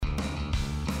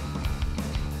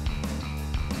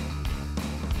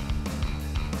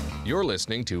You're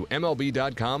listening to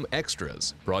MLB.com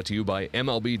Extras, brought to you by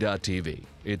MLB.tv.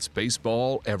 It's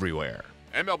baseball everywhere.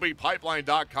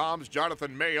 MLBpipeline.com's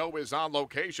Jonathan Mayo is on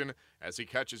location as he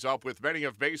catches up with many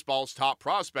of baseball's top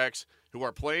prospects who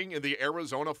are playing in the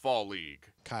Arizona Fall League.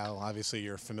 Kyle, obviously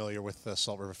you're familiar with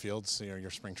Salt River Fields, your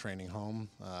spring training home.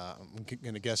 I'm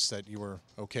going to guess that you were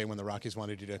okay when the Rockies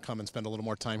wanted you to come and spend a little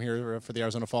more time here for the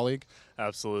Arizona Fall League?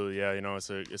 Absolutely, yeah.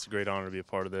 It's a great honor to be a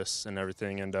part of this and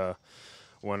everything. And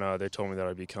when they told me that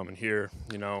I'd be coming here,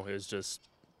 it's just,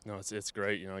 it's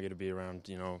great. I get to be around,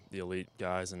 the elite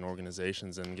guys and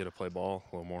organizations and get to play ball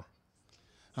a little more.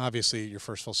 Obviously, your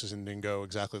first full season didn't go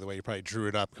exactly the way you probably drew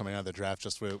it up coming out of the draft,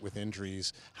 just with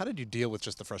injuries. How did you deal with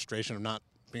just the frustration of not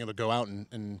being able to go out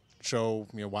and show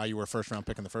why you were a first-round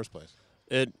pick in the first place?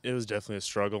 It was definitely a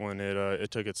struggle, and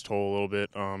it took its toll a little bit.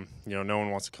 No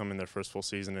one wants to come in their first full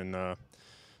season and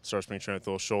start spring training with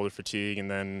a little shoulder fatigue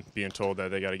and then being told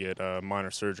that they got to get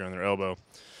minor surgery on their elbow.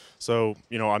 So,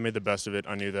 I made the best of it.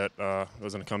 I knew that I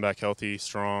was going to come back healthy,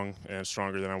 strong, and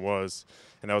stronger than I was.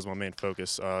 And that was my main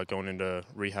focus going into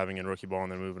rehabbing in rookie ball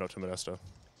and then moving up to Modesto.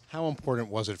 How important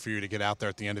was it for you to get out there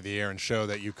at the end of the year and show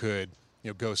that you could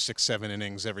go 6-7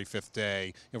 innings every fifth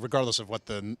day, regardless of what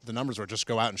the numbers were, just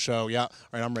go out and show, all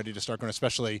right, I'm ready to start going,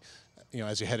 especially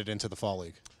as you headed into the Fall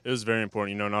League? It was very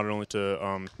important, not only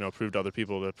to prove to other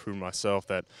people, to prove myself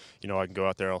that I can go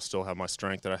out there, I'll still have my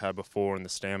strength that I had before and the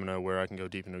stamina where I can go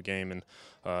deep into a game and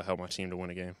help my team to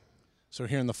win a game. So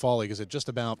here in the Fall League, is it just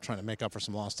about trying to make up for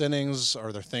some lost innings?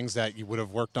 Are there things that you would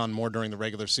have worked on more during the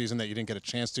regular season that you didn't get a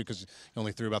chance to because you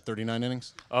only threw about 39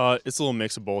 innings? It's a little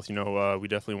mix of both. We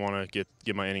definitely want to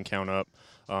get my inning count up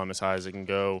as high as it can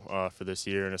go for this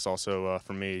year, and it's also,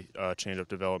 for me, change-up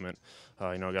development.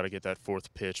 I got to get that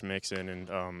fourth pitch mix in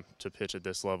and to pitch at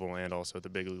this level and also at the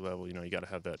big league level, you got to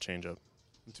have that change-up.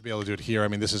 To be able to do it here,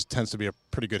 this tends to be a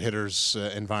pretty good hitter's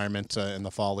environment in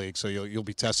the Fall League, so you'll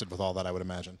be tested with all that, I would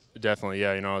imagine. Definitely,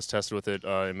 yeah. I was tested with it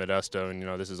in Modesto,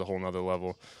 and this is a whole nother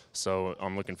level, so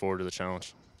I'm looking forward to the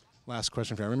challenge. Last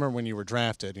question for you. I remember when you were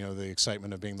drafted, the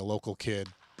excitement of being the local kid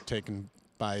taken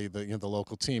by the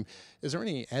local team. Is there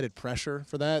any added pressure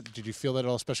for that? Did you feel that at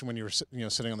all, especially when you were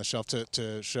sitting on the shelf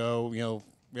to show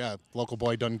local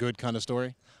boy done good kind of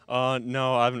story?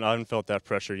 No, I haven't felt that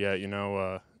pressure yet.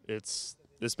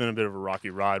 It's been a bit of a rocky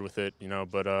ride with it,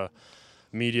 but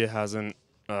media hasn't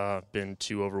been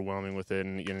too overwhelming with it,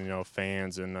 and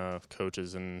fans and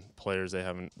coaches and players they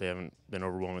haven't been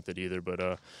overwhelmed with it either.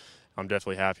 But I'm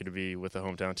definitely happy to be with the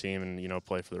hometown team and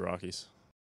play for the Rockies.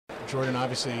 Jordan,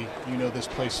 obviously you know this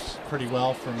place pretty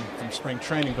well from spring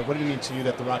training, but what did it mean to you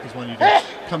that the Rockies wanted you to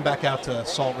come back out to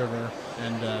Salt River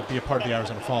and be a part of the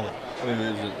Arizona Fall League?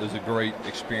 It was a great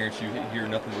experience. You hear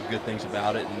nothing but good things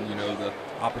about it, and the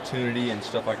opportunity and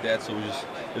stuff like that. So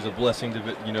it was a blessing to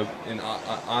be, and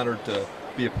honored to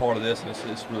be a part of this, and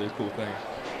it's really a cool thing.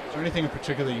 Is there anything in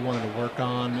particular that you wanted to work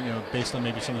on, based on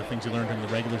maybe some of the things you learned in the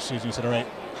regular season? You said, all right,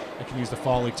 I can use the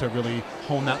Fall League to really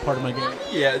hone that part of my game?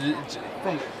 Yeah,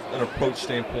 from an approach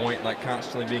standpoint, like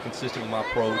constantly being consistent with my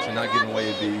approach and not giving away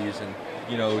ABs and,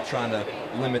 trying to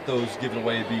limit those giving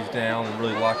away ABs down and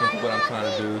really lock into what I'm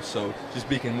trying to do. So just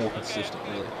being more consistent,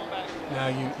 really. Now,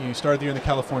 you started the year in the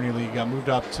California League, got moved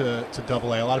up to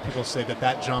AA. A lot of people say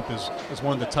that jump is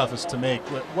one of the toughest to make.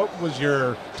 What was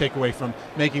your takeaway from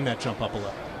making that jump up a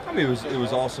level? It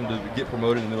was awesome to get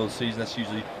promoted in the middle of the season. That's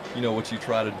usually, what you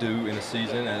try to do in a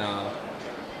season. And,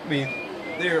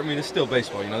 it's still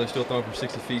baseball, they're still throwing from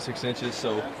 60 feet, 6 inches.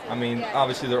 So,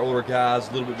 obviously they're older guys,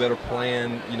 a little bit better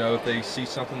plan. If they see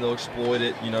something, they'll exploit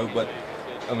it, but,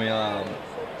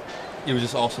 it was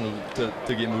just awesome to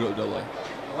get moved up to AA.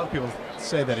 A lot of people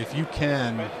say that if you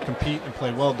can compete and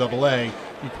play well AA,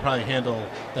 you could probably handle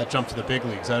that jump to the big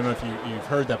leagues. I don't know if you've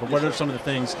heard that, but what are some of the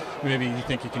things maybe you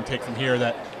think you can take from here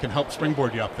that can help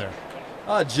springboard you up there?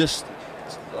 Just,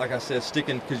 like I said,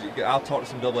 sticking, because I'll talk to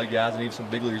some AA guys and even some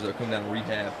big leaguers that come down and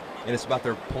rehab, and it's about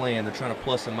their plan. They're trying to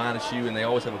plus and minus you, and they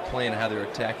always have a plan of how they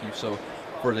attack you. So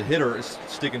for the hitter, it's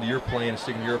sticking to your plan and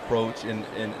sticking to your approach and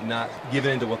not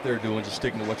giving into what they're doing, just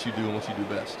sticking to what you do and what you do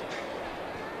best.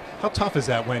 How tough is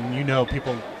that when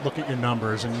people look at your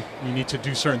numbers and you need to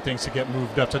do certain things to get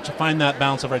moved up, to find that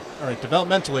balance of, all right,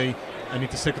 developmentally, I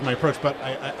need to stick with my approach, but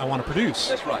I want to produce.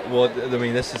 That's right. Well,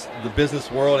 this is the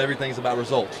business world. Everything's about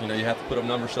results. You have to put up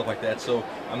numbers, stuff like that. So,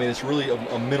 it's really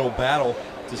a mental battle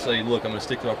to say, look, I'm going to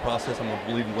stick to my process. I'm going to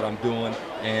believe in what I'm doing,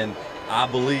 and I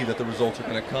believe that the results are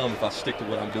going to come if I stick to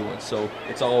what I'm doing. So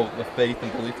it's all a faith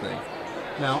and belief thing.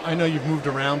 Now, I know you've moved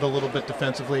around a little bit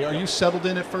defensively. Are you settled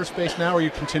in at first base now, or are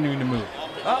you continuing to move?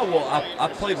 I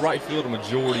played right field a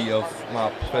majority of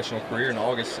my professional career in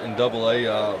August in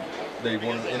AA. they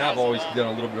wanted, and I've always done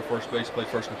a little bit of first base, played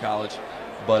first in college,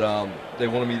 but they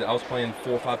wanted me. I was playing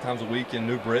 4 or 5 times a week in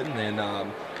New Britain, and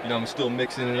you know, I'm still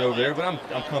mixing it over there, but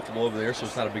I'm comfortable over there, so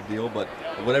it's not a big deal. But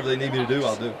whatever they need me to do,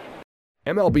 I'll do.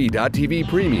 MLB.tv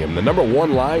Premium, the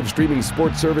 #1 live streaming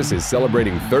sports service, is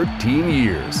celebrating 13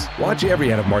 years. Watch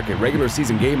every out-of-market regular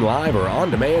season game live or on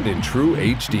demand in true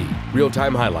HD.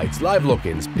 Real-time highlights, live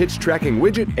look-ins, pitch tracking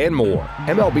widget, and more.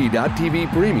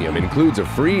 MLB.tv Premium includes a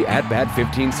free At-Bat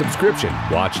 15 subscription.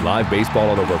 Watch live baseball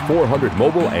on over 400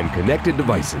 mobile and connected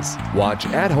devices. Watch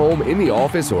at home, in the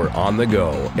office, or on the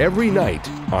go, every night,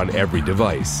 on every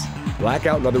device.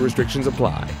 Blackout and other restrictions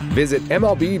apply. Visit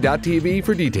MLB.tv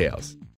for details.